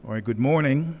All right, good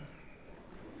morning.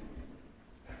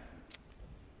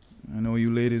 I know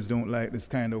you ladies don't like this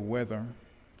kind of weather.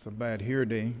 It's a bad hair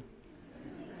day.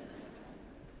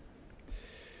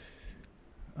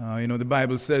 The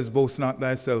Bible says, boast not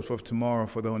thyself of tomorrow,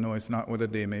 for thou knowest not what a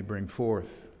day may bring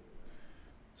forth.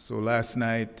 So last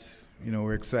night,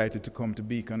 we're excited to come to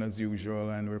Beacon as usual,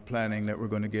 and we're planning that we're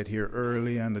going to get here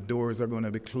early, and the doors are going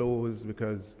to be closed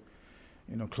because,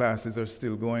 classes are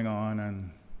still going on,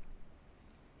 and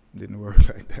it didn't work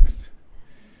like that.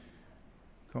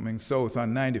 Coming south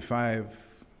on 95,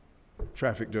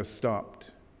 traffic just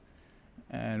stopped.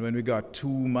 And when we got 2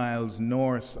 miles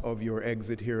north of your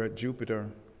exit here at Jupiter,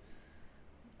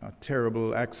 a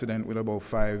terrible accident with about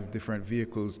 5 different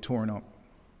vehicles torn up.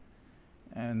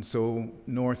 And so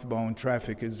northbound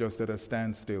traffic is just at a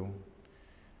standstill.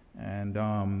 And,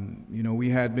 we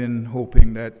had been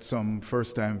hoping that some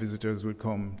first-time visitors would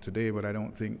come today, but I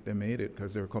don't think they made it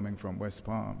because they're coming from West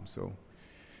Palm. So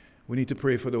we need to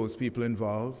pray for those people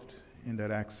involved in that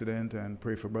accident and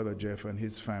pray for Brother Jeff and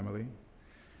his family.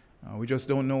 We just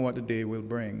don't know what the day will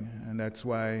bring, and that's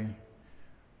why,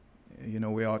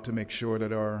 we ought to make sure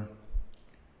that our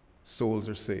souls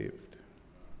are saved.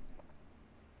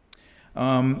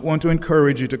 Want to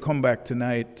encourage you to come back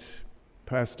tonight.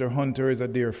 Pastor Hunter is a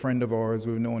dear friend of ours.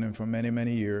 We've known him for many,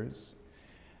 many years.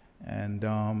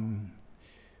 And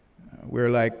we're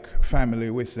like family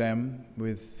with them,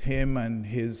 with him and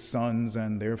his sons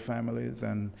and their families.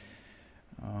 And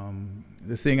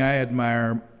the thing I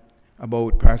admire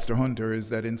about Pastor Hunter is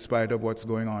that in spite of what's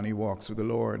going on, he walks with the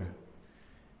Lord.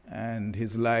 And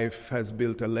his life has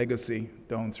built a legacy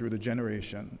down through the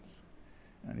generations.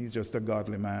 And he's just a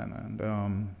godly man.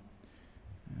 And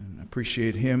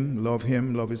appreciate him, love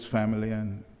his family,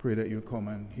 and pray that you'll come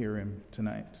and hear him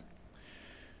tonight.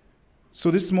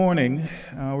 So this morning,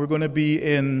 we're going to be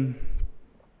in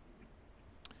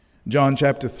John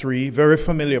chapter 3, very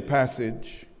familiar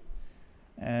passage.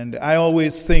 And I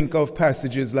always think of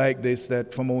passages like this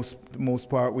that for the most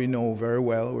part we know very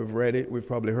well. We've read it, we've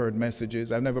probably heard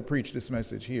messages. I've never preached this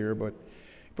message here, but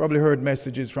probably heard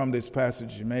messages from this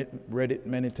passage, read it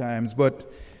many times. But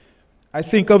I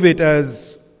think of it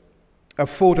as a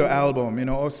photo album.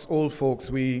 Us old folks,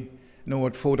 we know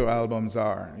what photo albums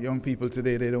are. Young people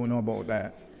today, they don't know about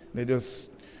that. They just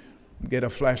get a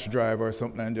flash drive or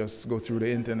something and just go through the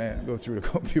internet, go through the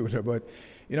computer. But,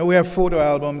 we have photo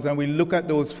albums, and we look at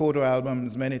those photo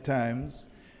albums many times.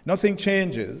 Nothing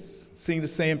changes, seeing the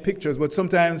same pictures, but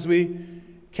sometimes we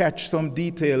catch some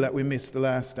detail that we missed the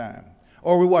last time.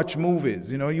 Or we watch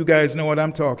movies. You guys know what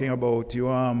I'm talking about.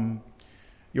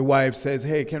 Your wife says,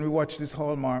 hey, can we watch this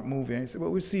Hallmark movie? And you say,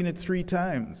 well, we've seen it 3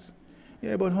 times.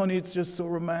 Yeah, but honey, it's just so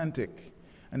romantic.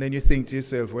 And then you think to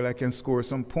yourself, well, I can score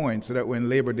some points so that when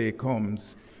Labor Day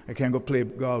comes, I can go play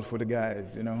golf with the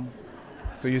guys,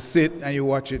 So you sit and you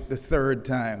watch it the 3rd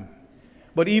time.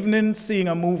 But even in seeing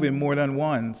a movie more than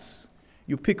once,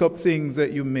 you pick up things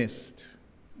that you missed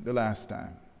the last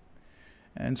time.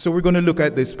 And so we're going to look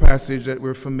at this passage that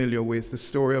we're familiar with, the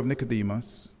story of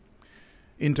Nicodemus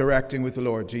interacting with the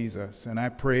Lord Jesus. And I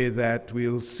pray that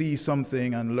we'll see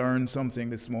something and learn something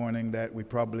this morning that we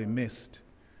probably missed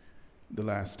the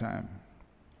last time.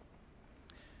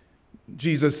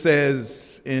 Jesus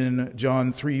says in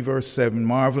John 3, verse 7,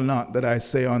 marvel not that I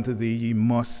say unto thee, ye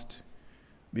must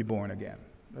be born again.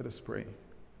 Let us pray.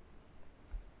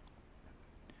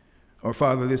 Our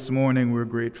Father, this morning we're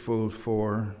grateful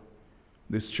for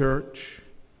this church,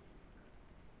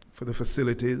 for the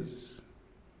facilities.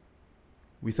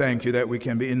 We thank you that we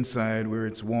can be inside where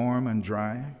it's warm and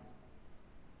dry.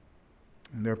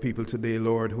 And there are people today,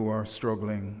 Lord, who are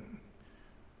struggling.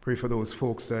 Pray for those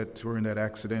folks that were in that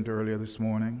accident earlier this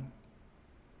morning.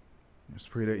 Just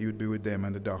pray that you'd be with them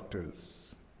and the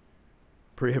doctors.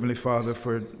 Pray, Heavenly Father,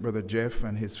 for Brother Jeff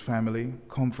and his family.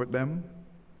 Comfort them.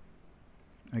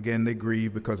 Again, they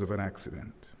grieve because of an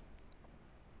accident.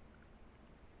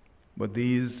 But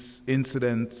these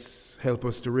incidents help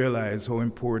us to realize how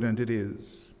important it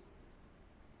is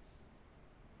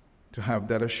to have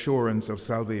that assurance of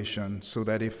salvation, so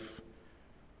that if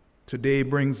today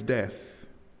brings death,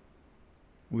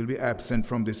 we'll be absent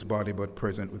from this body but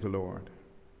present with the Lord.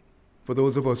 For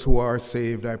those of us who are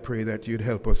saved, I pray that you'd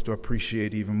help us to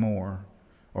appreciate even more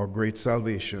our great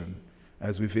salvation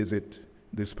as we visit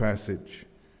this passage.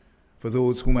 For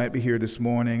those who might be here this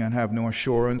morning and have no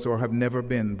assurance or have never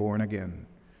been born again,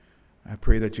 I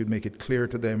pray that you'd make it clear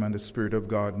to them and the Spirit of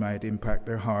God might impact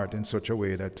their heart in such a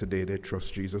way that today they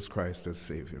trust Jesus Christ as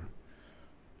Savior.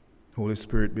 Holy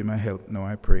Spirit, be my help now,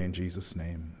 I pray in Jesus'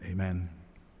 name. Amen.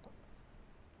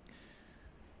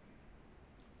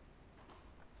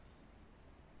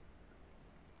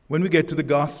 When we get to the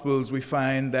Gospels, we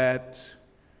find that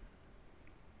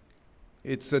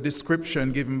it's a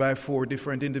description given by 4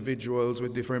 different individuals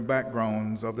with different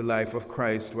backgrounds of the life of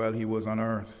Christ while he was on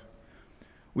earth.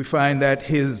 We find that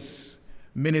his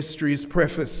ministry is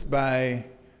prefaced by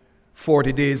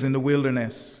 40 days in the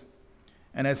wilderness.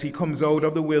 And as he comes out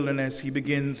of the wilderness, he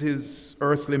begins his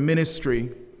earthly ministry.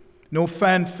 No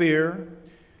fanfare,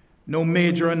 no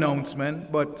major announcement,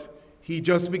 but he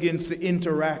just begins to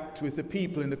interact with the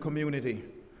people in the community.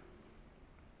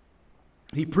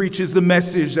 He preaches the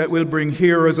message that will bring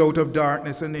hearers out of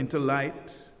darkness and into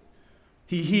light.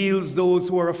 He heals those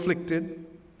who are afflicted.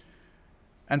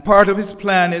 And part of his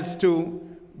plan is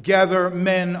to gather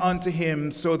men unto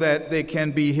him so that they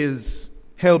can be his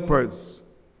helpers.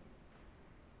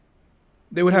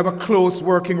 They would have a close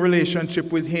working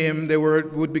relationship with him. They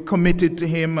would be committed to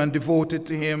him and devoted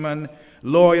to him and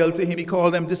loyal to him. He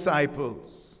called them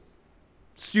disciples,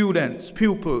 students,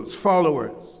 pupils,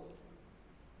 followers.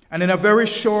 And in a very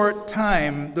short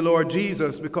time, the Lord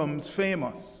Jesus becomes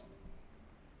famous.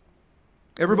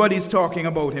 Everybody's talking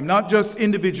about him, not just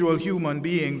individual human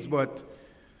beings, but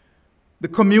the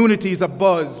community is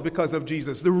abuzz because of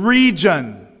Jesus. The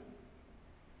region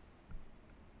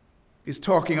is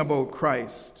talking about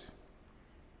Christ.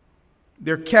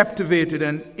 They're captivated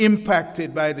and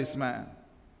impacted by this man.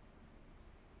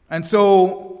 And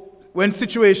so, when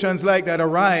situations like that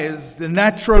arise, the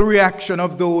natural reaction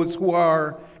of those who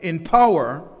are in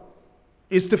power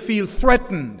is to feel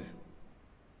threatened.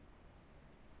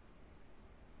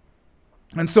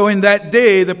 And so in that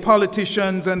day, the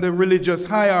politicians and the religious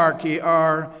hierarchy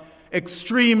are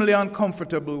extremely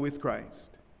uncomfortable with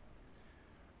Christ.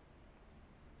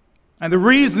 And the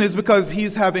reason is because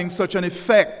he's having such an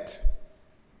effect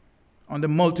on the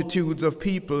multitudes of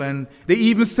people, and they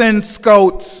even send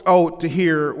scouts out to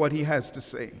hear what he has to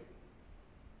say.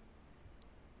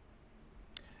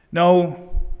 Now,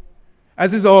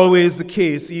 as is always the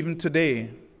case, even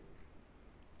today,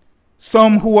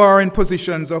 some who are in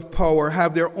positions of power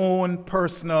have their own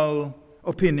personal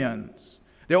opinions,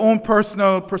 their own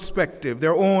personal perspective,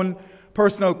 their own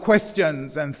personal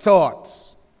questions and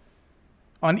thoughts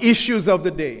on issues of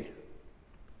the day,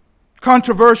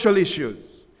 controversial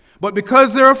issues. But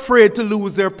because they're afraid to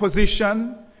lose their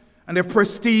position and their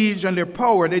prestige and their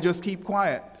power, they just keep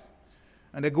quiet.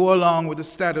 And they go along with the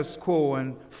status quo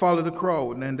and follow the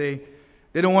crowd, and they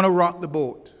don't want to rock the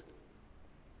boat.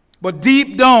 But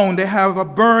deep down, they have a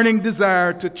burning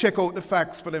desire to check out the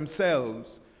facts for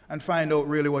themselves and find out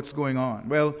really what's going on.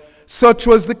 Well, such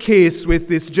was the case with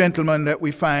this gentleman that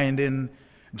we find in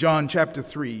John chapter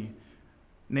 3,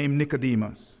 named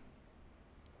Nicodemus.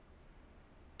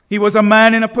 He was a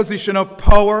man in a position of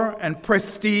power and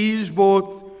prestige,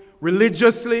 both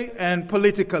religiously and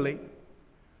politically.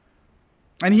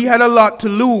 And he had a lot to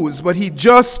lose, but he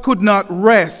just could not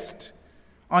rest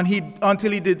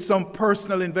until he did some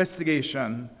personal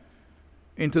investigation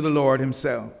into the Lord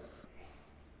himself.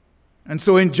 And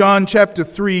so in John chapter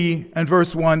 3 and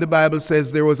verse 1, the Bible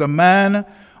says, there was a man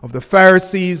of the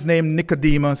Pharisees named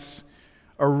Nicodemus,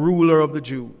 a ruler of the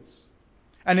Jews.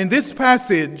 And in this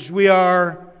passage, we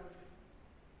are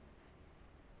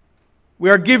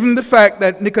given the fact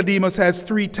that Nicodemus has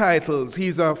 3 titles.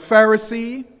 He's a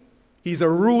Pharisee, he's a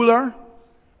ruler,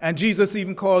 and Jesus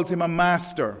even calls him a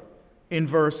master in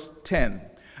verse 10.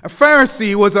 A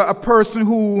Pharisee was a person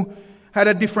who had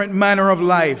a different manner of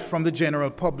life from the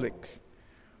general public.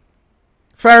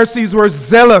 Pharisees were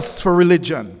zealous for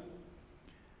religion,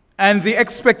 and the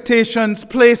expectations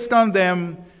placed on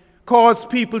them caused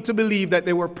people to believe that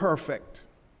they were perfect.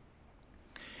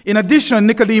 In addition,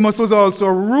 Nicodemus was also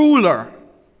a ruler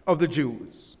of the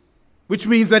Jews, which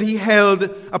means that he held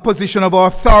a position of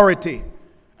authority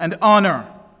and honor,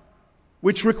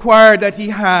 which required that he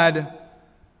had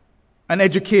an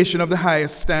education of the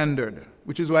highest standard,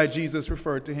 which is why Jesus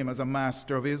referred to him as a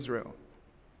master of Israel.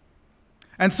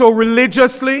 And so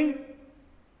religiously,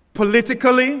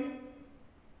 politically,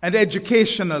 and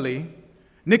educationally,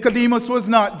 Nicodemus was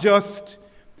not just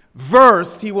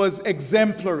versed, he was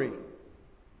exemplary.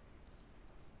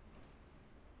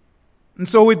 And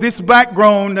so with this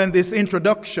background and this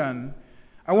introduction,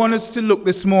 I want us to look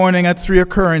this morning at 3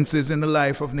 occurrences in the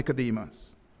life of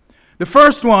Nicodemus. The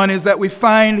first one is that we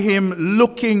find him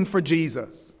looking for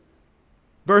Jesus.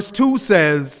 Verse 2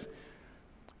 says,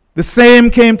 the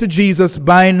same came to Jesus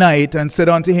by night and said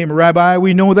unto him, Rabbi,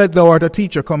 we know that thou art a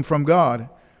teacher come from God.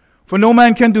 For no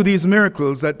man can do these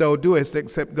miracles that thou doest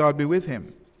except God be with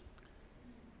him.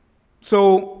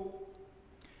 So,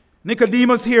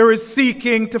 Nicodemus here is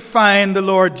seeking to find the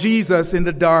Lord Jesus in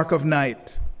the dark of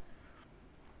night.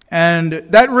 And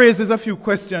that raises a few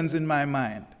questions in my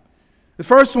mind. The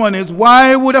first one is,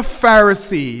 why would a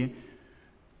Pharisee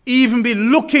even be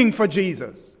looking for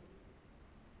Jesus?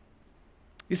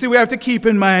 You see, we have to keep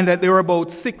in mind that there were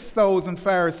about 6,000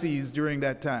 Pharisees during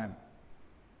that time.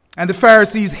 And the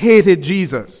Pharisees hated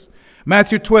Jesus.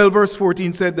 Matthew 12 verse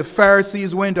 14 said, the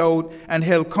Pharisees went out and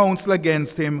held counsel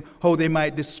against him, how they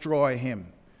might destroy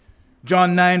him.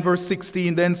 John 9 verse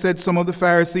 16 then said some of the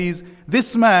Pharisees,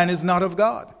 this man is not of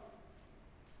God.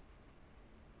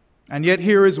 And yet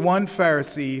here is one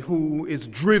Pharisee who is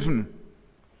driven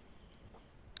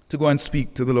to go and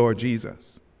speak to the Lord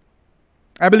Jesus.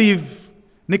 I believe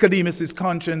Nicodemus'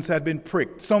 conscience had been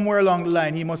pricked. Somewhere along the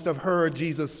line, he must have heard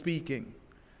Jesus speaking.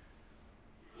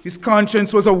 His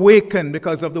conscience was awakened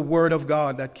because of the word of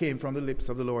God that came from the lips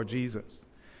of the Lord Jesus.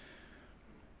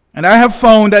 And I have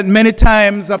found that many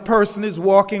times a person is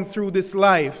walking through this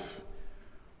life,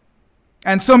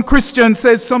 and some Christian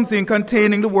says something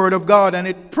containing the word of God, and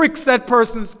it pricks that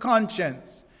person's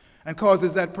conscience and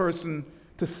causes that person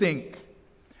to think.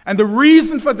 And the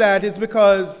reason for that is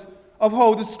because of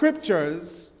how the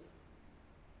scriptures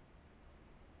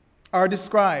are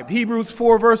described. Hebrews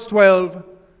 4 verse 12,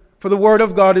 for the word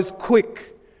of God is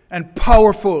quick and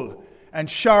powerful and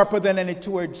sharper than any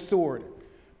two-edged sword,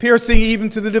 piercing even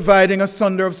to the dividing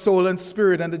asunder of soul and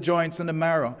spirit and the joints and the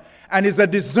marrow, and is a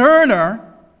discerner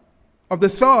of the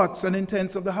thoughts and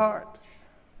intents of the heart.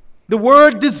 The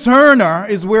word discerner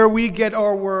is where we get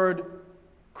our word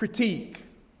critique.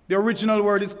 The original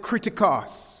word is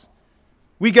kritikos.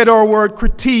 We get our word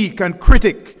critique and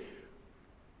critic.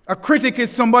 A critic is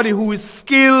somebody who is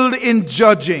skilled in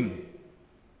judging.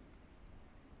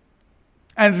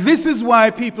 And this is why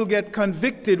people get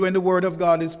convicted when the word of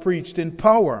God is preached in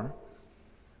power,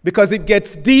 because it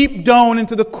gets deep down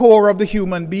into the core of the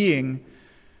human being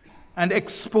and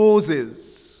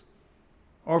exposes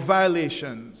our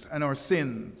violations and our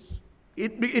sins.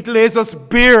 It lays us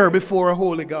bare before a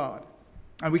holy God,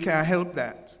 and we can't help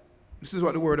that. This is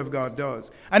what the word of God does.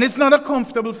 And it's not a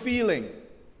comfortable feeling,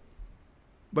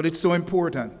 but it's so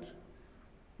important.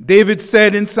 David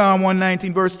said in Psalm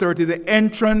 119 verse 30, the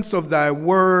entrance of thy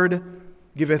word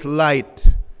giveth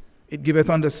light. It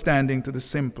giveth understanding to the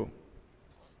simple.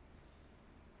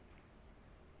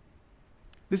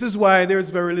 This is why there's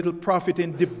very little profit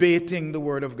in debating the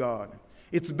word of God.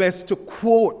 It's best to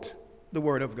quote the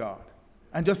word of God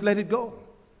and just let it go.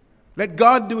 Let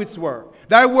God do his work.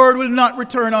 Thy word will not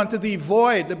return unto thee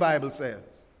void, the Bible says.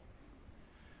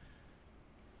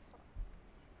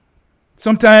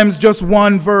 Sometimes just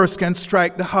one verse can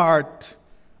strike the heart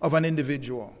of an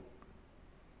individual.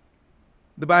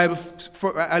 The Bible,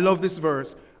 I love this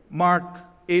verse, Mark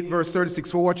 8 verse 36,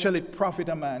 for what shall it profit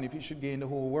a man if he should gain the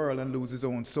whole world and lose his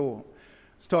own soul? I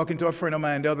was talking to a friend of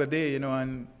mine the other day,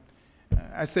 and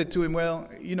I said to him, well,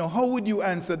 how would you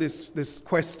answer this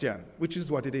question, which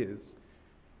is what it is?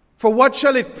 For what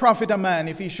shall it profit a man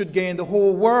if he should gain the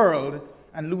whole world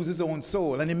and lose his own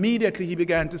soul? And immediately he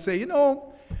began to say,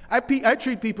 I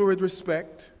treat people with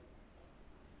respect.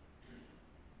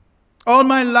 All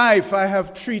my life I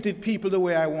have treated people the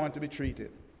way I want to be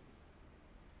treated.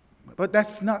 But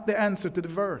that's not the answer to the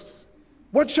verse.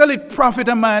 What shall it profit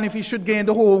a man if he should gain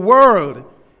the whole world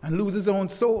and lose his own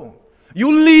soul?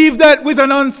 You leave that with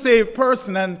an unsaved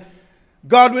person, and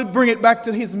God will bring it back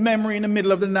to his memory in the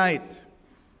middle of the night.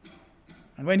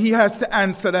 And when he has to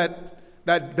answer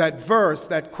that verse,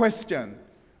 that question,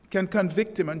 can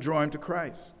convict him and draw him to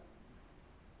Christ.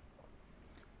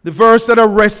 The verse that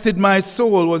arrested my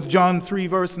soul was John 3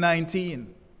 verse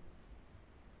 19.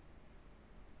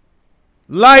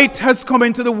 Light has come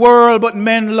into the world, but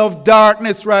men love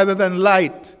darkness rather than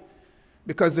light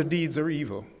because their deeds are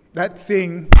evil. That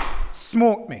thing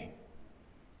smote me.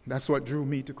 That's what drew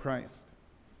me to Christ.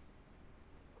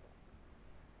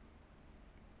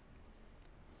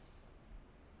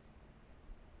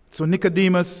 So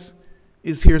Nicodemus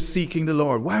is here seeking the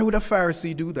Lord. Why would a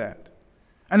Pharisee do that?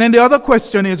 And then the other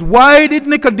question is, why did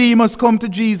Nicodemus come to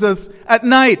Jesus at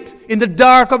night, in the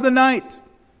dark of the night?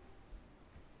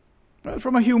 Well,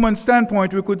 from a human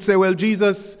standpoint, we could say, well,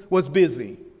 Jesus was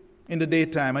busy in the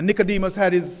daytime, and Nicodemus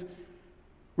had his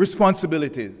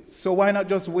responsibilities. So why not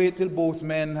just wait till both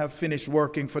men have finished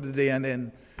working for the day and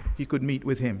then he could meet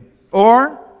with him?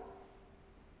 Or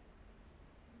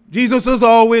Jesus was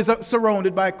always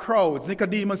surrounded by crowds.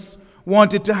 Nicodemus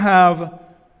wanted to have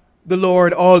the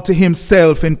Lord all to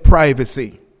himself in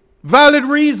privacy. Valid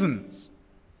reasons.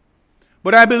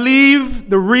 But I believe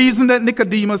the reason that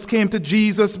Nicodemus came to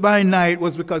Jesus by night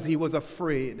was because he was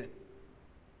afraid.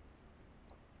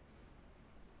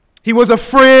 He was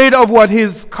afraid of what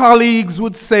his colleagues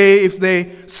would say if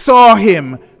they saw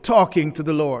him talking to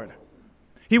the Lord.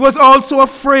 He was also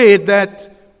afraid that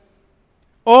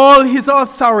all his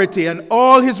authority and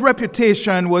all his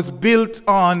reputation was built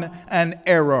on an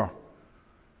error.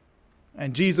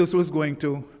 And Jesus was going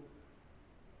to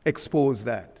expose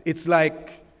that. It's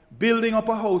like building up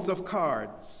a house of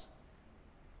cards,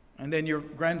 and then your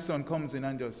grandson comes in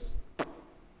and just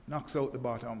knocks out the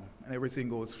bottom, and everything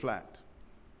goes flat.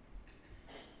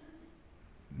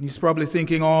 He's probably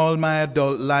thinking, all my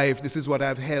adult life, this is what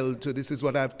I've held to, this is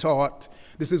what I've taught,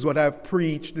 this is what I've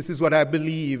preached, this is what I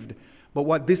believed. But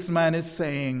what this man is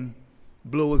saying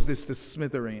blows this to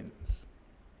smithereens.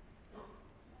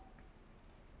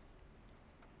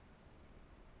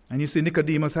 And you see,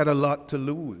 Nicodemus had a lot to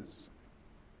lose.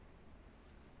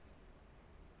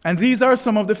 And these are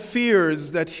some of the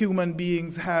fears that human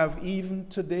beings have even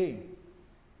today.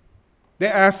 They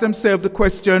ask themselves the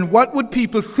question, what would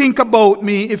people think about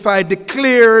me if I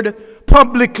declared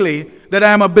publicly that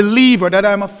I'm a believer, that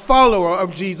I'm a follower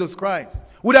of Jesus Christ?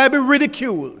 Would I be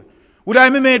ridiculed? Would I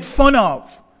be made fun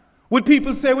of? Would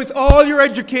people say, with all your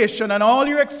education and all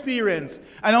your experience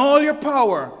and all your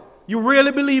power, you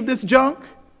really believe this junk?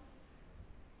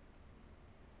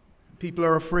 People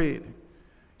are afraid.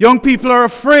 Young people are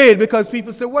afraid because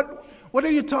people say, what are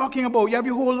you talking about? You have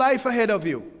your whole life ahead of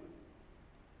you.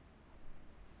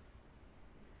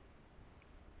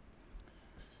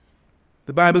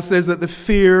 The Bible says that the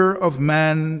fear of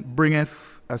man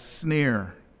bringeth a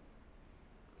snare,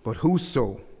 but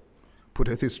whoso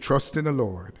putteth his trust in the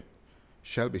Lord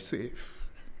shall be safe.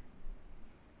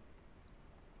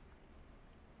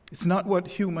 It's not what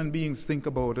human beings think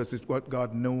about us, it's what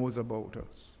God knows about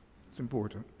us. It's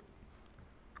important.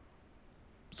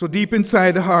 So deep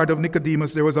inside the heart of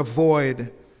Nicodemus, there was a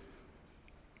void.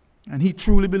 And he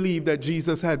truly believed that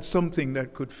Jesus had something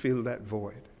that could fill that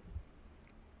void.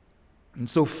 And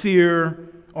so, fear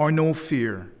or no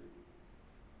fear,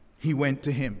 he went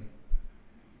to him,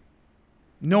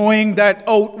 knowing that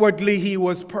outwardly he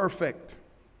was perfect.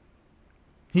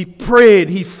 He prayed,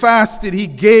 he fasted, he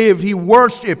gave, he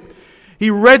worshiped, he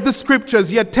read the scriptures,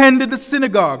 he attended the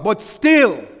synagogue, but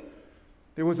still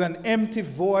there was an empty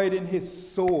void in his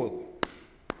soul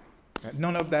that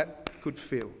none of that could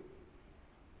fill.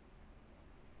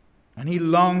 And he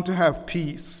longed to have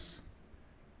peace.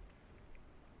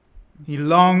 He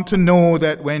longed to know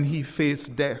that when he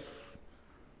faced death,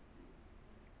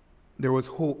 there was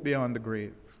hope beyond the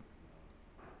grave.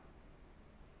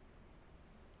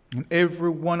 And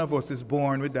every one of us is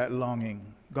born with that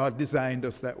longing. God designed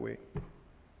us that way.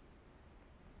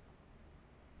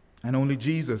 And only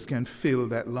Jesus can fill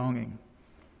that longing.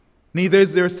 Neither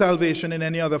is there salvation in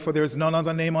any other, for there is none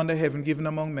other name under heaven given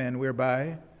among men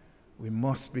whereby we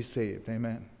must be saved.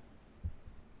 Amen.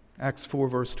 Acts 4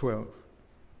 verse 12.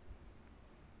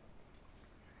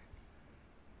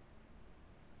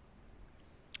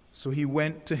 So he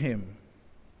went to him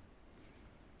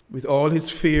with all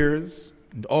his fears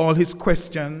and all his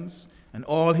questions and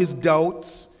all his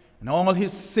doubts and all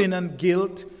his sin and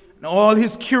guilt and all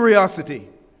his curiosity,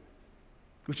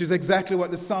 which is exactly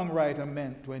what the songwriter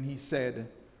meant when he said,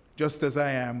 just as I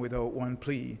am without one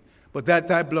plea, but that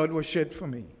thy blood was shed for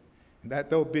me, and that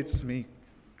thou bidst me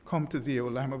come to thee, O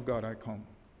Lamb of God, I come.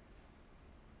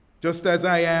 Just as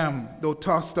I am, though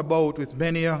tossed about with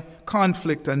many a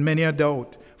conflict and many a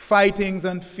doubt, fightings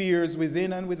and fears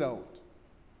within and without,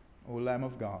 O Lamb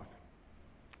of God,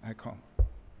 I come.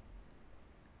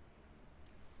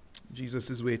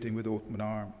 Jesus is waiting with open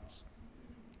arms.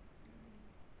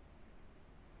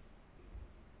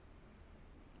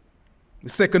 The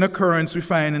second occurrence we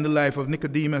find in the life of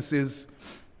Nicodemus is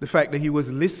the fact that he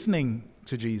was listening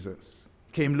to Jesus.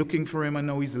 He came looking for him, and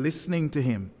now he's listening to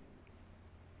him.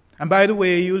 And by the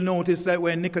way, you'll notice that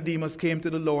when Nicodemus came to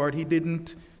the Lord, he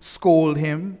didn't scold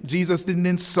him. Jesus didn't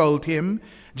insult him.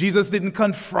 Jesus didn't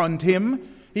confront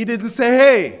him. He didn't say,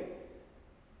 hey,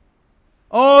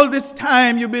 all this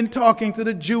time you've been talking to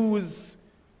the Jews.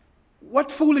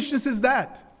 What foolishness is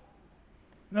that?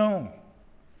 No.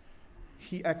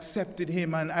 He accepted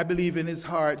him, and I believe in his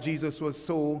heart Jesus was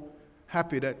so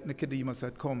happy that Nicodemus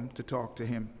had come to talk to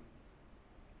him.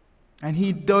 And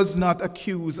he does not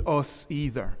accuse us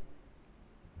either.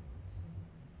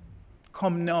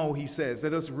 Come now, he says,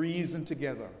 let us reason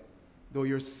together. Though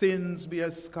your sins be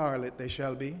as scarlet, they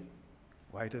shall be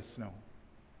white as snow.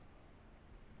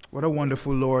 What a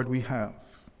wonderful Lord we have.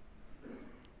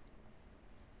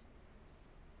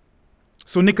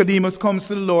 So Nicodemus comes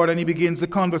to the Lord and he begins the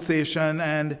conversation,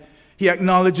 and he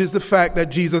acknowledges the fact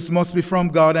that Jesus must be from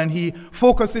God, and he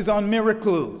focuses on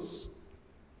miracles.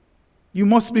 You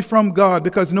must be from God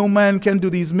because no man can do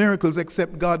these miracles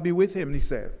except God be with him, he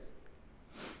says.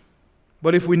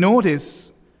 But if we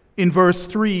notice, in verse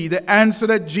 3, the answer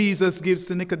that Jesus gives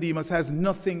to Nicodemus has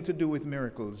nothing to do with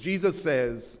miracles. Jesus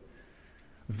says,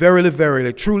 "Verily,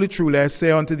 verily, truly, truly, I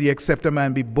say unto thee, except a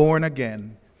man be born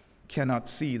again, cannot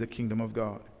see the kingdom of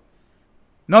God."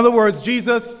 In other words,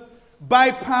 Jesus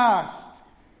bypassed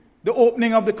the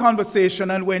opening of the conversation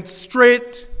and went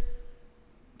straight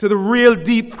to the real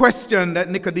deep question that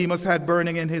Nicodemus had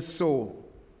burning in his soul.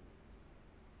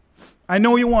 I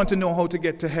know you want to know how to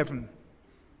get to heaven.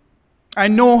 I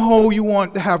know how you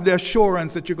want to have the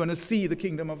assurance that you're going to see the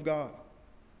kingdom of God.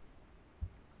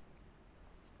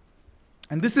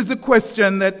 And this is a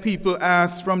question that people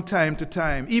ask from time to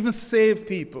time. Even saved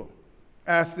people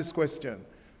ask this question.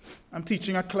 I'm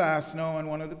teaching a class now, and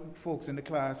one of the folks in the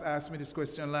class asked me this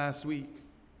question last week.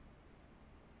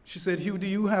 She said, "Hugh, do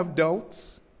you have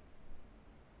doubts?"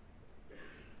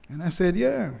 And I said,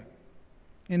 "Yeah.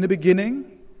 In the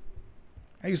beginning,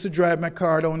 I used to drive my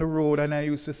car down the road and I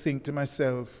used to think to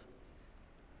myself,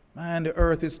 man, the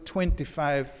earth is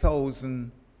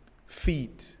 25,000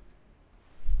 feet,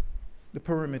 the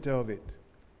perimeter of it.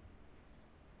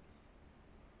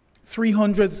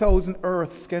 300,000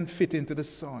 earths can fit into the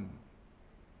sun.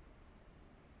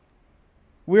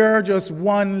 We are just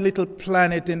one little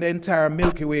planet in the entire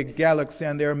Milky Way galaxy,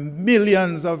 and there are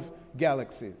millions of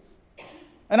galaxies.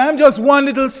 And I'm just one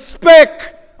little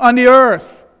speck on the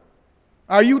earth.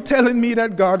 Are you telling me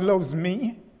that God loves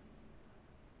me?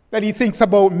 That he thinks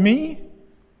about me?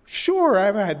 Sure,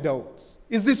 I've had doubts.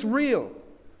 Is this real?"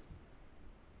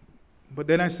 But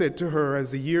then I said to her,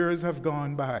 as the years have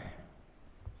gone by,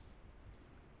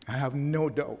 I have no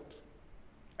doubt,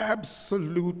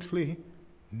 absolutely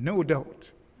no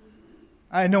doubt.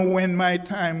 I know when my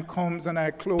time comes and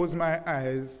I close my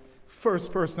eyes,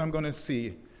 first person I'm going to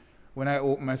see when I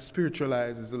open my spiritual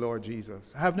eyes is the Lord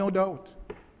Jesus. I have no doubt.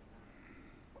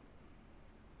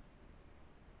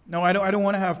 No, I don't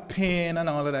want to have pain and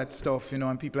all of that stuff,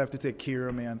 and people have to take care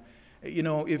of me. And,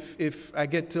 if I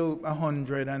get to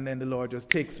 100 and then the Lord just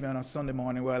takes me on a Sunday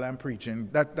morning while I'm preaching,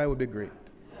 that would be great.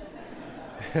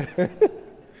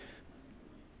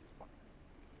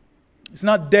 It's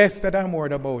not death that I'm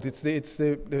worried about. It's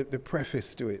the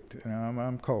preface to it. I'm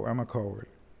a coward.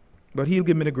 But he'll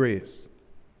give me the grace.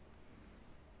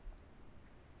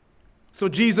 So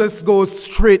Jesus goes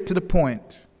straight to the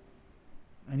point.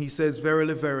 And he says,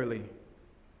 "Verily, verily,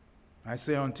 I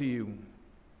say unto you,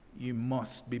 you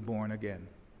must be born again."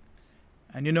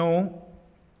 And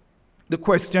the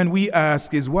question we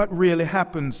ask is, what really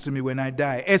happens to me when I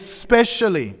die?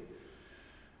 Especially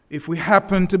if we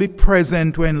happen to be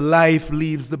present when life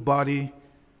leaves the body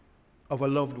of a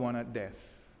loved one at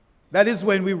death. That is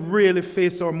when we really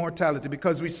face our mortality,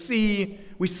 because we see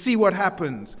what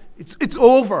happens. It's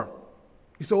over.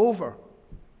 It's over.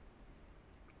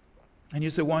 And you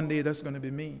say, one day that's going to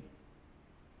be me.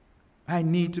 I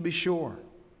need to be sure.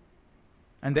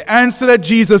 And the answer that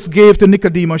Jesus gave to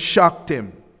Nicodemus shocked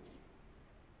him.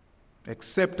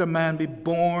 Except a man be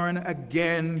born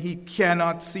again, he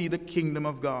cannot see the kingdom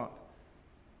of God.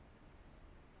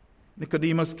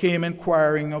 Nicodemus came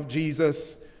inquiring of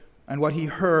Jesus, and what he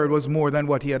heard was more than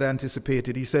what he had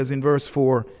anticipated. He says in verse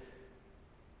 4,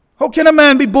 "How can a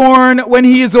man be born when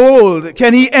he is old?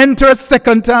 Can he enter a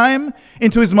second time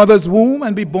into his mother's womb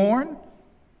and be born?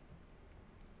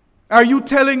 Are you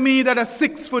telling me that a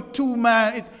 6'2"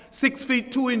 man, 6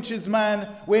 feet 2 inches man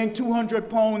weighing 200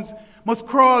 pounds must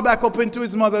crawl back up into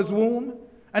his mother's womb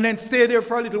and then stay there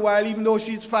for a little while, even though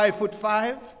she's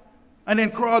 5'5", and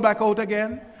then crawl back out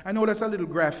again?" I know that's a little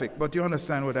graphic, but you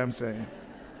understand what I'm saying.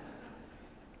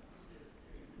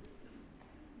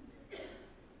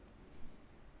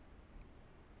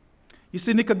 You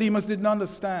see, Nicodemus didn't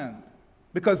understand,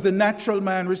 because the natural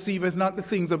man receiveth not the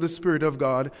things of the Spirit of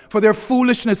God, for they're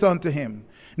foolishness unto him.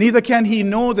 Neither can he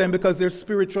know them, because they're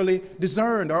spiritually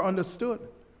discerned or understood.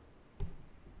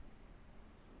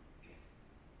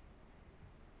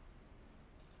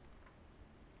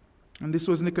 And this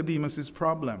was Nicodemus'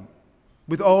 problem.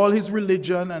 With all his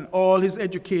religion and all his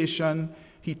education,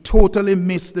 he totally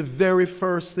missed the very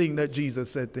first thing that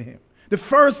Jesus said to him. The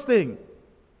first thing.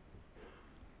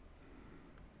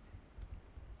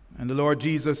 And the Lord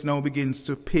Jesus now begins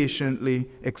to patiently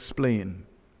explain.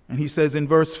 And he says in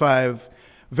verse 5,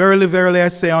 "Verily, verily, I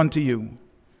say unto you,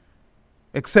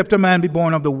 except a man be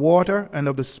born of the water and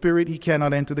of the Spirit, he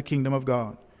cannot enter the kingdom of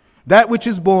God. That which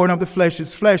is born of the flesh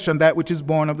is flesh, and that which is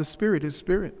born of the Spirit is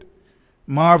spirit.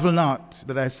 Marvel not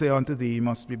that I say unto thee, you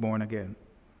must be born again."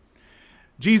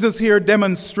 Jesus here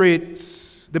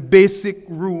demonstrates the basic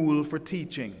rule for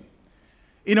teaching.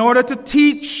 In order to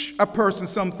teach a person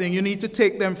something, you need to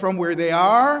take them from where they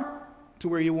are to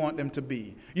where you want them to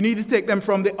be. You need to take them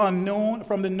from the unknown,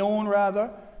 from the known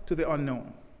rather, to the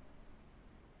unknown.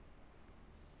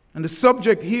 And the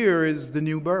subject here is the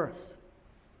new birth.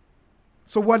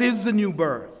 So what is the new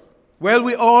birth? Well,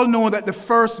 we all know that the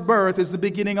first birth is the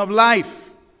beginning of life.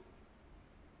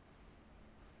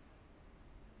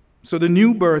 So the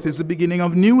new birth is the beginning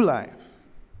of new life.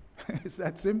 It's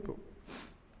that simple.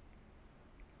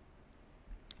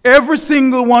 Every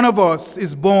single one of us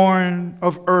is born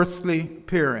of earthly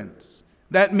parents.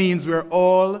 That means we're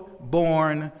all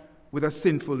born with a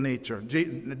sinful nature.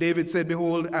 David said,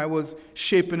 "Behold, I was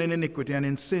shapen in iniquity, and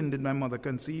in sin did my mother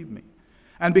conceive me."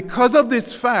 And because of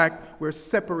this fact, we're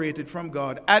separated from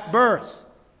God at birth.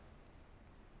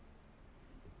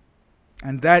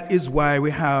 And that is why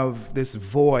we have this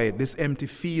void, this empty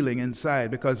feeling inside,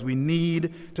 because we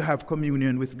need to have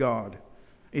communion with God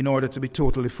in order to be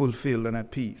totally fulfilled and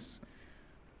at peace.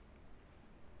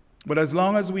 But as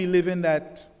long as we live in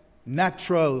that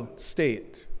natural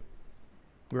state,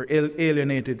 we're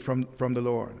alienated from the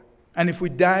Lord. And if we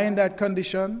die in that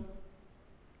condition,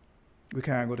 we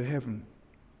can't go to heaven.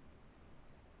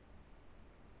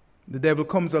 The devil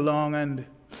comes along and,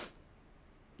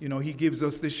 he gives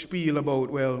us this spiel about,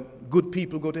 well, good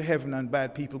people go to heaven and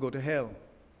bad people go to hell.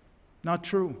 Not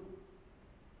true.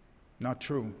 Not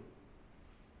true.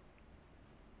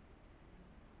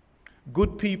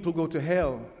 Good people go to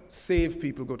hell. Saved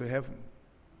people go to heaven.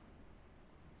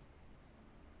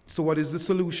 So what is the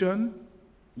solution?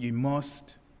 You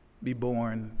must be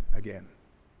born again.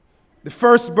 The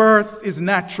first birth is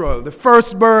natural. The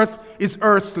first birth is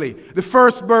earthly. The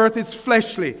first birth is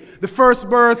fleshly. The first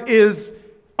birth is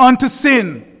unto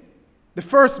sin. The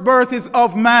first birth is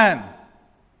of man.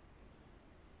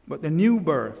 But the new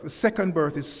birth, the second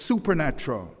birth, is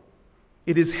supernatural.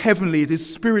 It is heavenly. It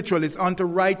is spiritual. It's unto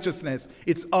righteousness.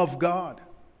 It's of God.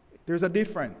 There's a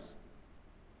difference.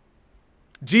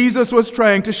 Jesus was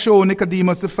trying to show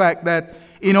Nicodemus the fact that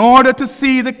in order to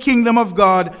see the kingdom of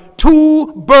God,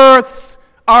 2 births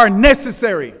are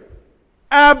necessary.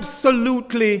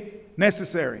 Absolutely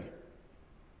necessary.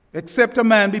 Except a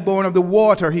man be born of the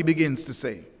water, he begins to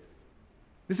say.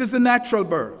 This is the natural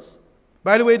birth.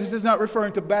 By the way, this is not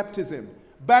referring to baptism.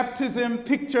 Baptism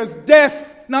pictures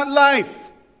death, not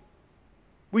life.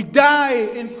 We die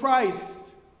in Christ,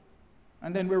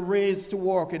 and then we're raised to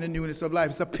walk in the newness of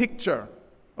life. It's a picture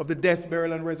of the death,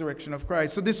 burial, and resurrection of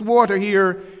Christ. So this water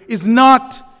here is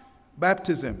not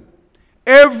baptism.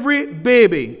 Every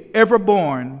baby ever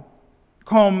born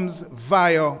comes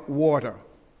via water.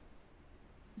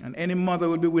 And any mother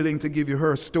would be willing to give you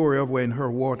her story of when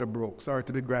her water broke. Sorry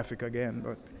to be graphic again,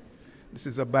 but this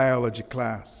is a biology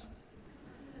class.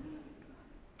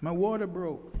 My water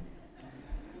broke.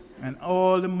 And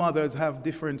all the mothers have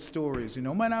different stories.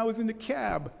 Man, I was in the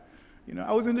cab.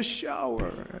 I was in the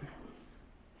shower.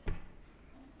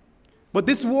 But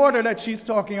this water that she's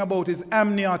talking about is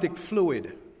amniotic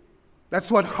fluid. That's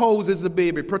what houses the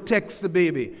baby, protects the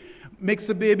baby, makes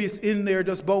the babies in there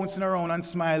just bouncing around and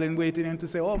smiling, waiting to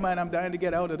say, "Oh man, I'm dying to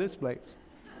get out of this place."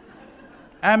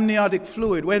 Amniotic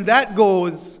fluid. When that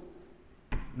goes,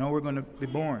 now we're going to be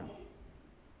born.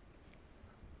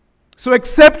 So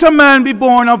except a man be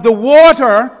born of the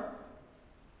water,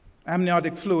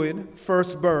 amniotic fluid,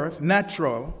 first birth,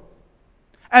 natural,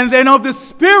 and then of the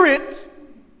Spirit,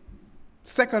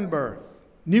 second birth,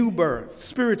 new birth,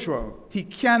 spiritual, he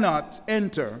cannot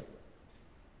enter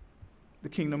the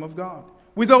kingdom of God.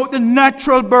 Without the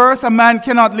natural birth, a man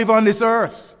cannot live on this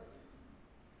earth.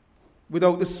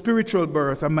 Without the spiritual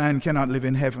birth, a man cannot live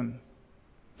in heaven.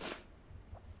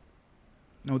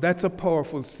 Now that's a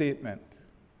powerful statement,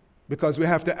 because we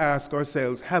have to ask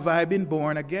ourselves, have I been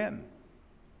born again?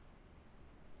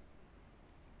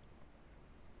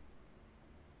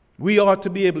 We ought to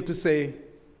be able to say,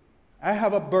 I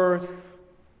have a birth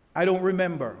I don't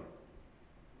remember,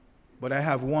 but I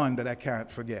have one that I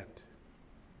can't forget.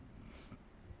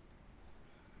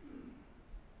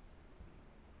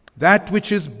 That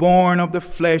which is born of the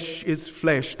flesh is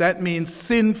flesh. That means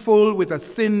sinful with a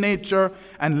sin nature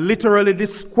and literally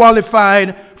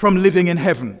disqualified from living in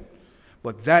heaven.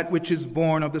 But that which is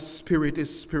born of the Spirit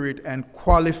is spirit and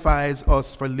qualifies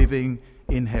us for living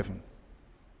in heaven.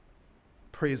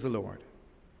 Praise the Lord.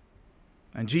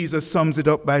 And Jesus sums it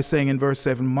up by saying in verse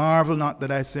 7, marvel not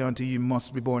that I say unto you, you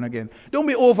must be born again. Don't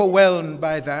be overwhelmed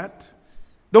by that.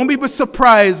 Don't be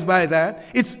surprised by that.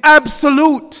 It's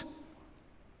absolute.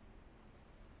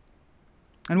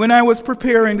 And when I was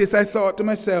preparing this, I thought to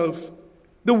myself,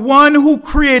 the one who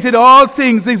created all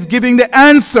things is giving the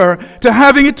answer to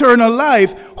having eternal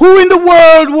life. Who in the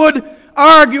world would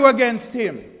argue against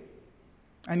him?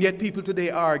 And yet people today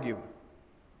argue.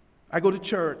 I go to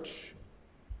church.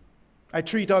 I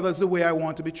treat others the way I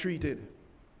want to be treated.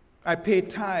 I pay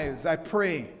tithes. I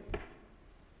pray.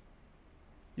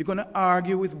 You're going to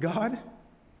argue with God?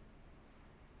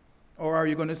 Or are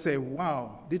you going to say,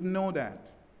 wow, didn't know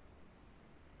that.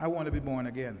 I want to be born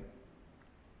again.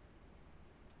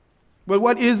 Well,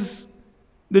 what is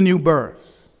the new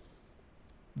birth?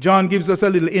 John gives us a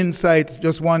little insight,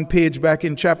 just one page back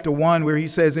in chapter 1, where he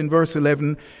says in verse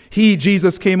 11, He,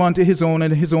 Jesus, came unto his own,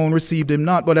 and his own received him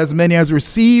not. But as many as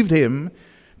received him,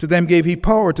 to them gave he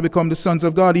power to become the sons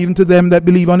of God, even to them that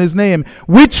believe on his name,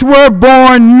 which were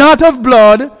born not of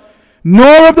blood,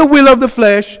 nor of the will of the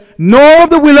flesh, nor of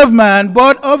the will of man,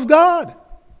 but of God.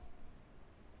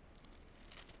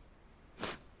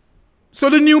 So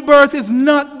the new birth is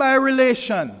not by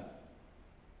relation.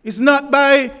 It's not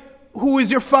by who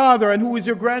is your father and who is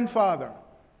your grandfather.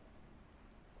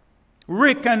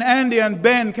 Rick and Andy and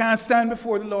Ben can't stand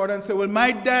before the Lord and say, well,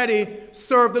 my daddy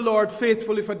served the Lord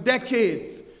faithfully for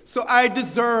decades, so I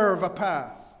deserve a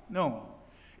pass. No.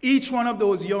 Each one of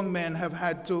those young men have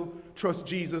had to trust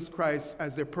Jesus Christ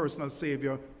as their personal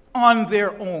Savior on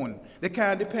their own. They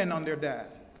can't depend on their dad.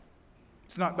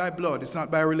 It's not by blood. It's not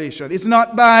by relation. It's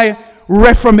not by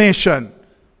reformation.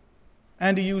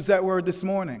 Andy used that word this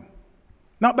morning.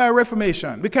 Not by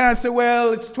reformation. We can't say,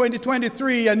 well, it's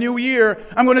 2023, a new year.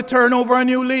 I'm going to turn over a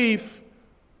new leaf.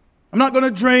 I'm not going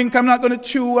to drink. I'm not going to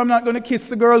chew. I'm not going to kiss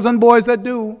the girls and boys that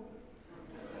do.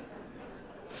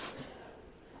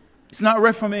 It's not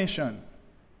reformation.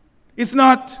 It's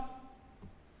not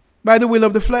by the will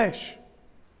of the flesh.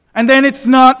 And then it's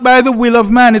not by the will of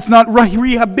man. It's not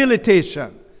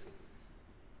rehabilitation.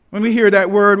 When we hear that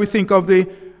word, we think of the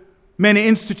many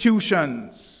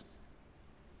institutions,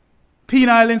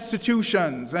 penile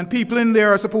institutions, and people in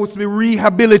there are supposed to be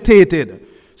rehabilitated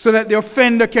so that the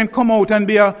offender can come out and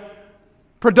be a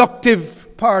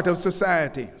productive part of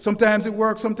society. Sometimes it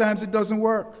works, sometimes it doesn't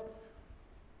work.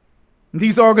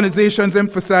 These organizations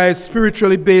emphasize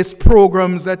spiritually based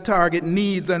programs that target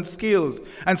needs and skills.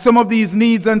 And some of these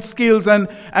needs and skills and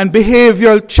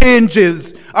behavioral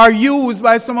changes are used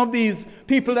by some of these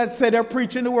people that say they're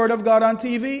preaching the word of God on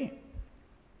TV.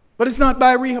 But it's not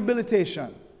by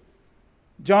rehabilitation.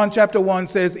 John chapter 1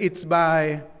 says it's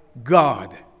by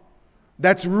God.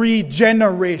 That's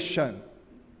regeneration.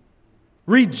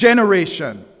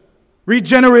 Regeneration.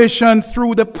 Regeneration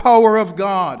through the power of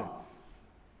God.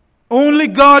 Only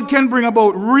God can bring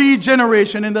about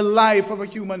regeneration in the life of a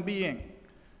human being.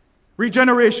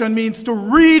 Regeneration means to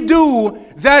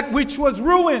redo that which was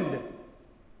ruined.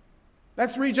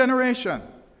 That's regeneration.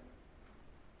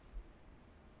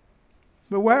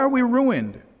 But why are we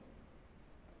ruined?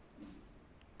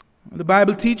 The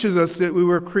Bible teaches us that we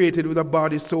were created with a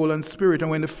body, soul, and spirit. And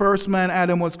when the first man,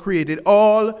 Adam, was created,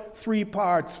 all three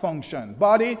parts functioned: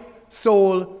 body,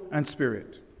 soul, and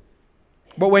spirit.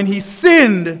 But when he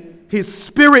sinned, his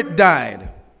spirit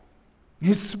died.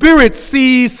 His spirit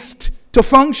ceased to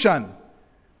function.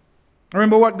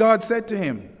 Remember what God said to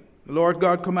him. The Lord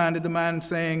God commanded the man,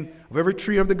 saying, of every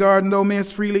tree of the garden thou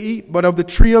mayest freely eat, but of the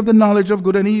tree of the knowledge of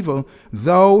good and evil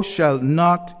thou shalt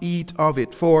not eat of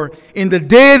it. For in the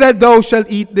day that thou shalt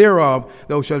eat thereof,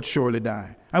 thou shalt surely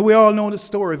die. And we all know the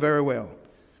story very well.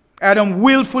 Adam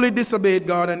willfully disobeyed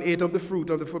God and ate of the fruit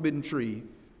of the forbidden tree.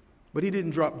 But he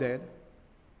didn't drop dead.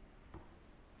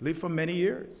 Lived for many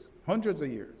years, hundreds of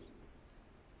years.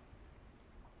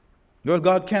 Well,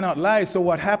 God cannot lie, so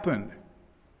what happened?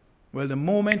 Well, the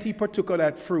moment he partook of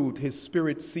that fruit, his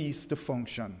spirit ceased to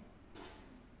function.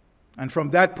 And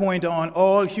from that point on,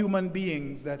 all human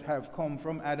beings that have come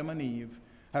from Adam and Eve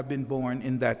have been born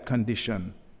in that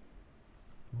condition.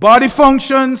 Body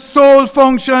functions, soul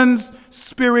functions,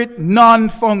 spirit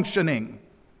non-functioning.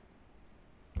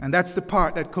 And that's the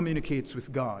part that communicates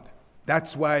with God.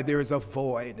 That's why there is a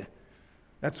void.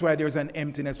 That's why there's an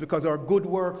emptiness, because our good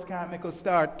works can't make us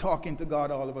start talking to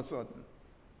God all of a sudden.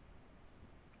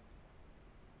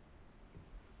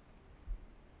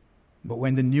 But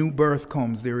when the new birth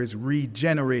comes, there is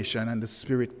regeneration and the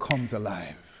spirit comes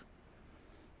alive.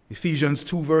 Ephesians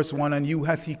 2 verse 1, and you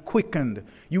hath he quickened,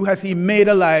 you hath he made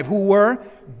alive, who were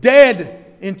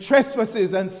dead in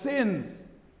trespasses and sins.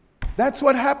 That's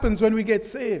what happens when we get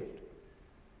saved.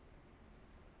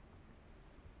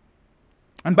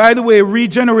 And by the way,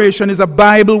 regeneration is a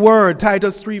Bible word,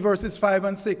 Titus 3 verses 5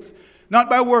 and 6. Not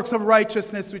by works of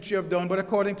righteousness which you have done, but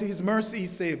according to his mercy he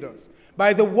saved us.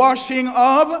 By the washing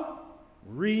of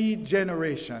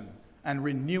regeneration and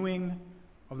renewing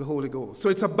of the Holy Ghost. So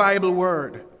it's a Bible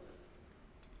word.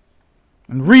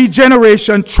 And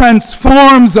regeneration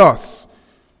transforms us.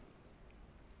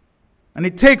 And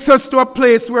it takes us to a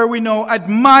place where we now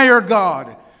admire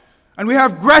God and we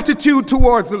have gratitude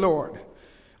towards the Lord,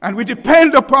 and we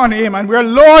depend upon Him, and we're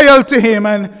loyal to Him,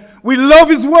 and we love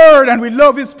His Word, and we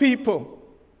love His people.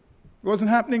 It wasn't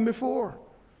happening before.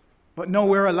 But now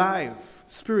we're alive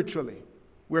spiritually.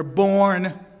 We're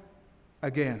born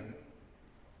again.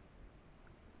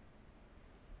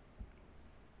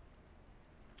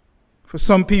 For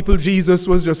some people, Jesus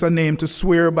was just a name to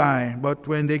swear by, but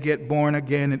when they get born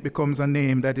again, it becomes a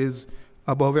name that is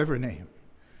above every name,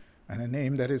 and a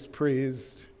name that is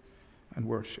praised and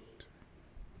worshipped.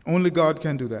 Only God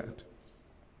can do that.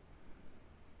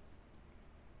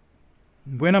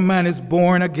 When a man is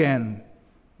born again,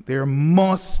 there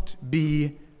must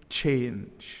be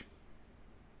change.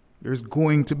 There's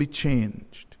going to be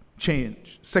change.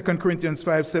 2 Corinthians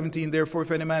 5:17, therefore,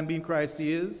 if any man be in Christ,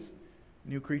 he is a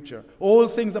new creature. All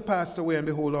things are passed away, and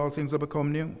behold, all things are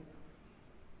become new.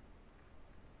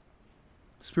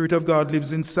 The Spirit of God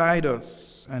lives inside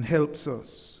us and helps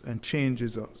us and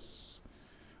changes us.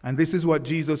 And this is what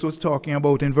Jesus was talking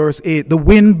about in verse 8. The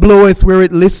wind bloweth where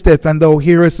it listeth, and thou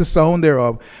hearest the sound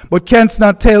thereof, but canst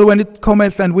not tell when it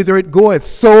cometh and whither it goeth.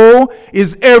 So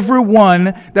is every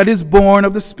one that is born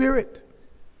of the Spirit.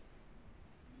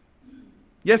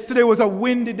 Yesterday was a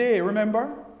windy day,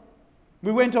 remember?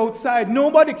 We went outside.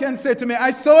 Nobody can say to me, I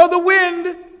saw the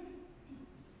wind.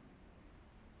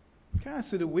 Can't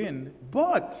see the wind,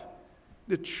 but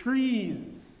the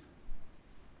trees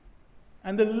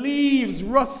and the leaves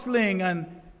rustling, and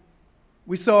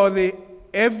we saw the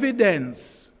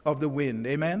evidence of the wind.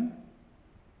 Amen?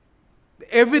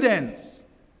 The evidence.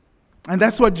 And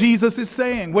that's what Jesus is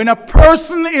saying. When a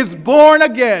person is born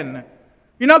again,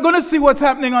 you're not going to see what's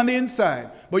happening on the inside,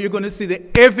 but you're going to see the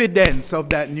evidence of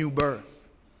that new birth.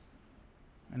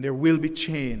 And there will be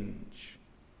change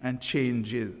and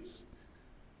changes,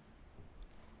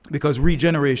 because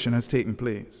regeneration has taken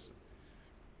place.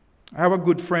 I have a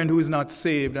good friend who is not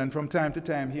saved, and from time to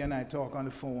time he and I talk on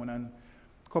the phone, and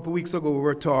a couple of weeks ago we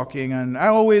were talking, and I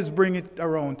always bring it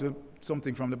around to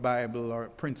something from the Bible or a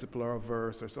principle or a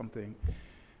verse or something.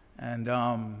 And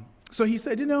so he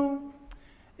said,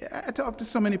 I talk to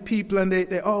so many people, and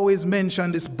they always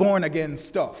mention this born-again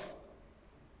stuff.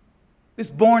 This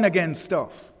born-again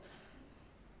stuff.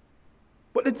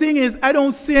 But the thing is, I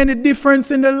don't see any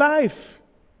difference in their life.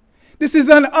 This is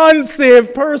an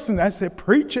unsaved person. I say,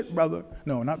 preach it, brother.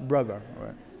 No, not brother.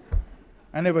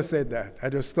 I never said that. I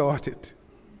just thought it.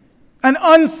 An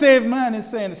unsaved man is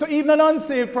saying it. So even an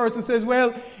unsaved person says,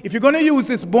 well, if you're going to use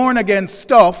this born-again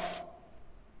stuff,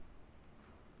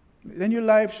 then your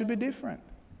life should be different.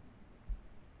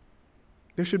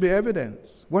 There should be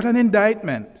evidence. What an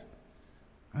indictment.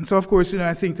 And so, of course,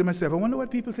 I think to myself, I wonder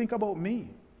what people think about me.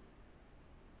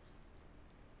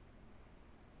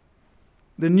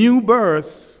 The new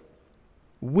birth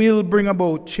will bring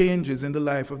about changes in the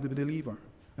life of the believer.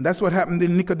 And that's what happened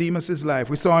in Nicodemus' life.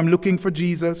 We saw him looking for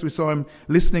Jesus. We saw him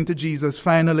listening to Jesus.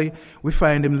 Finally, we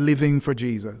find him living for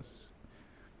Jesus.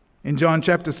 In John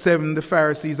chapter 7, the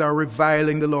Pharisees are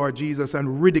reviling the Lord Jesus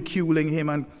and ridiculing him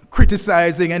and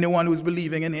criticizing anyone who's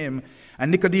believing in him. And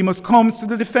Nicodemus comes to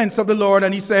the defense of the Lord,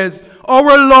 and he says,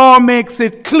 our law makes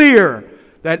it clear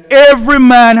that every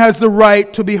man has the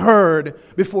right to be heard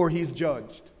before he's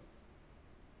judged.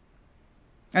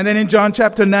 And then in John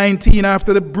chapter 19,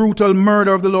 after the brutal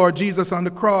murder of the Lord Jesus on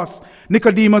the cross,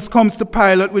 Nicodemus comes to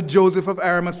Pilate with Joseph of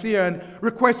Arimathea and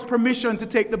requests permission to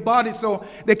take the body so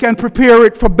they can prepare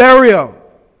it for burial.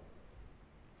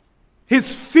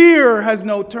 His fear has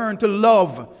now turned to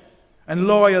love and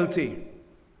loyalty.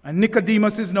 And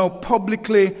Nicodemus is now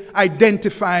publicly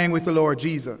identifying with the Lord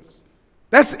Jesus.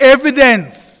 That's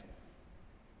evidence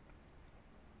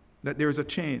that there is a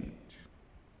change.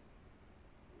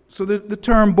 So the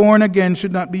term born again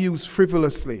should not be used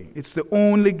frivolously. It's the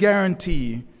only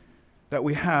guarantee that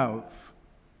we have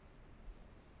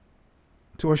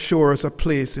to assure us a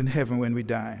place in heaven when we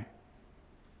die.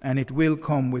 And it will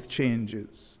come with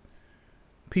changes.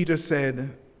 Peter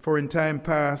said, for in time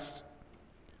past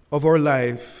of our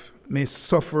life may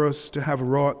suffer us to have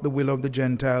wrought the will of the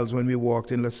Gentiles when we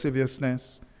walked in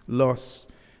lasciviousness, lust,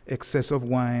 excess of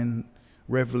wine,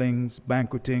 revelings,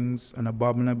 banquetings, and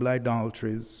abominable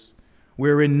idolatries,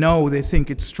 wherein now they think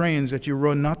it strange that you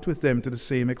run not with them to the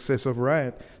same excess of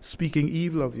riot, speaking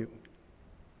evil of you.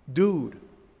 Dude,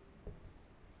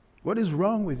 what is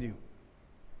wrong with you?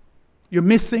 You're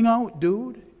missing out,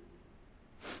 dude.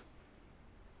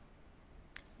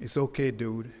 It's okay,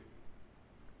 dude.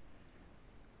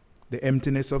 The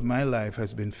emptiness of my life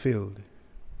has been filled,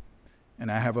 and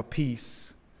I have a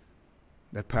peace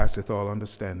that passeth all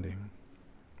understanding.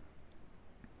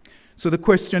 So the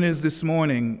question is this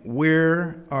morning,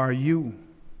 where are you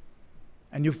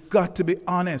And you've got to be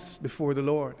honest before the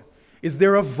Lord. Is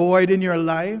there a void in your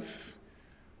life?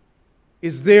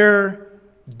 Is there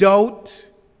doubt?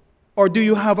 Or do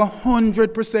you have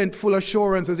 100% full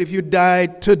assurance that if you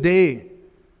died today,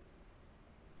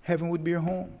 heaven would be your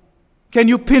home? Can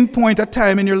you pinpoint a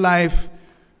time in your life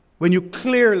when you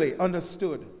clearly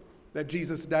understood that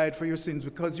Jesus died for your sins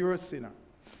because you're a sinner?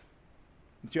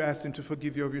 That you asked him to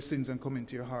forgive you of your sins and come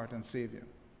into your heart and save you?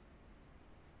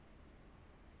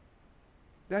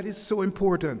 That is so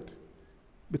important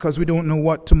because we don't know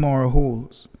what tomorrow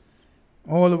holds.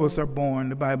 All of us are born,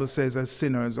 the Bible says, as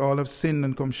sinners. All have sinned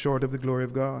and come short of the glory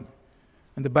of God.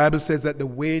 And the Bible says that the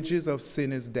wages of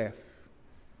sin is death.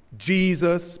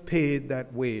 Jesus paid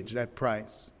that wage, that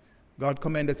price. God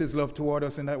commendeth his love toward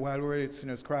us in that while we were yet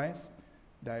sinners, Christ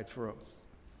died for us.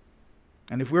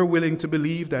 And if we're willing to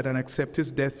believe that and accept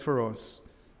his death for us,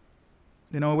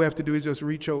 then all we have to do is just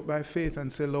reach out by faith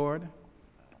and say, Lord,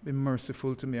 be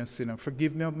merciful to me, a sinner.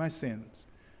 Forgive me of my sins.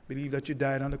 Believe that you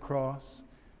died on the cross,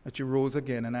 that you rose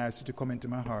again, and I ask you to come into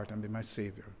my heart and be my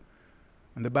Savior.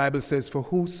 And the Bible says, for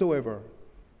whosoever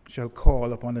shall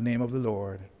call upon the name of the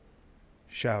Lord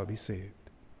shall be saved.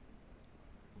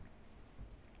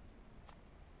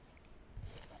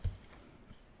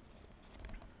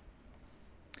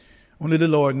 Only the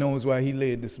Lord knows why he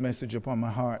laid this message upon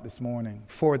my heart this morning,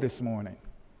 for this morning.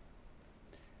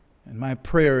 And my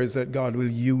prayer is that God will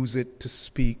use it to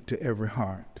speak to every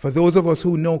heart. For those of us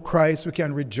who know Christ, we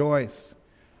can rejoice.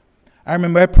 I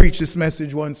remember I preached this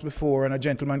message once before, and a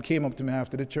gentleman came up to me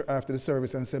after the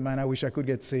service and said, man, I wish I could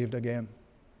get saved again.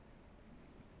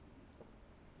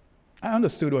 I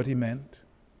understood what he meant.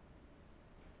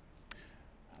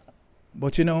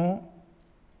 But you know,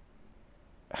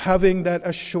 having that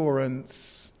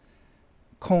assurance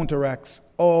counteracts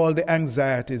all the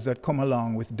anxieties that come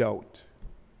along with doubt.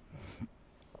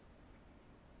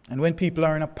 And when people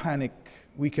are in a panic,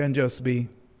 we can just be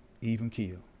even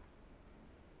keel.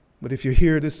 But if you're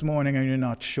here this morning and you're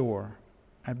not sure,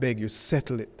 I beg you,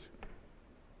 settle it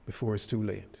before it's too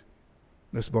late.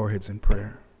 Let's bow our heads in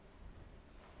prayer.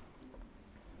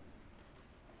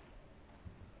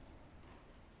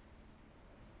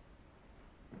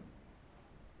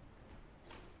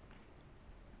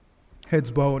 Heads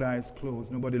bowed, eyes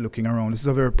closed, nobody looking around. This is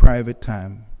a very private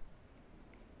time.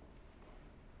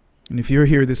 And if you're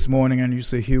here this morning and you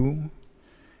say, Hugh,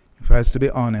 if I was to be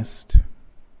honest,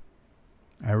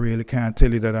 I really can't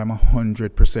tell you that I'm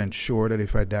 100% sure that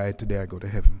if I died today, I go to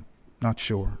heaven. Not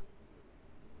sure.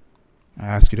 I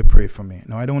ask you to pray for me.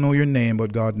 Now, I don't know your name,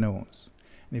 but God knows.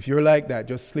 And if you're like that,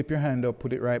 just slip your hand up,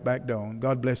 put it right back down.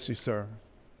 God bless you, sir.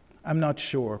 I'm not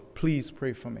sure. Please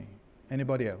pray for me.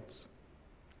 Anybody else?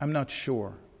 I'm not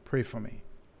sure. Pray for me.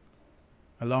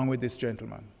 Along with this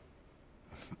gentleman.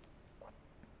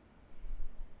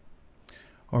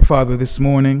 Our Father, this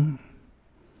morning,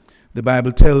 the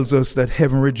Bible tells us that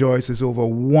heaven rejoices over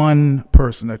one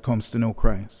person that comes to know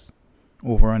Christ,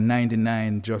 over a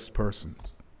 99 just persons.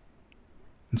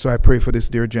 And so I pray for this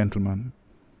dear gentleman.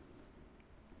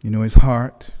 You know his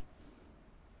heart,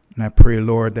 and I pray,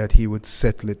 Lord, that he would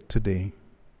settle it today.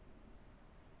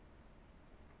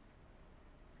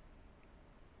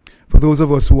 For those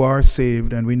of us who are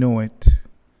saved and we know it,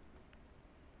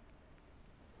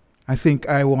 I think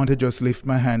I want to just lift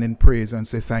my hand in praise and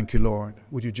say, thank you, Lord.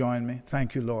 Would you join me?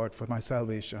 Thank you, Lord, for my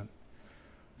salvation.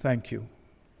 Thank you.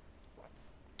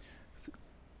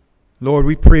 Lord,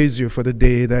 we praise you for the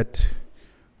day that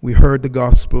we heard the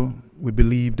gospel, we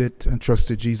believed it, and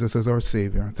trusted Jesus as our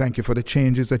Savior. Thank you for the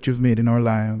changes that you've made in our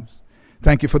lives.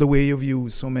 Thank you for the way you've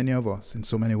used so many of us in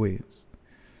so many ways.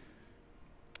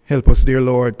 Help us, dear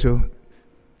Lord, to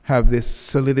have this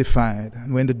solidified.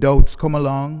 And when the doubts come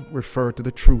along, refer to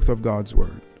the truth of God's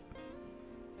word.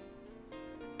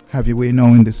 Have your way now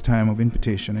in this time of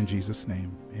invitation in Jesus'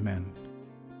 name. Amen.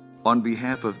 On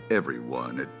behalf of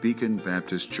everyone at Beacon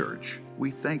Baptist Church,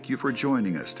 we thank you for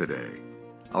joining us today.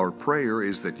 Our prayer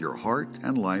is that your heart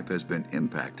and life has been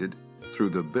impacted through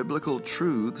the biblical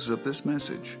truths of this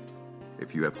message.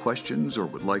 If you have questions or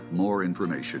would like more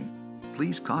information,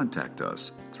 please contact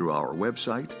us through our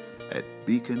website at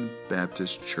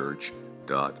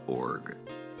beaconbaptistchurch.org.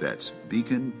 That's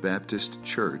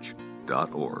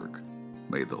beaconbaptistchurch.org.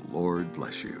 May the Lord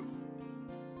bless you.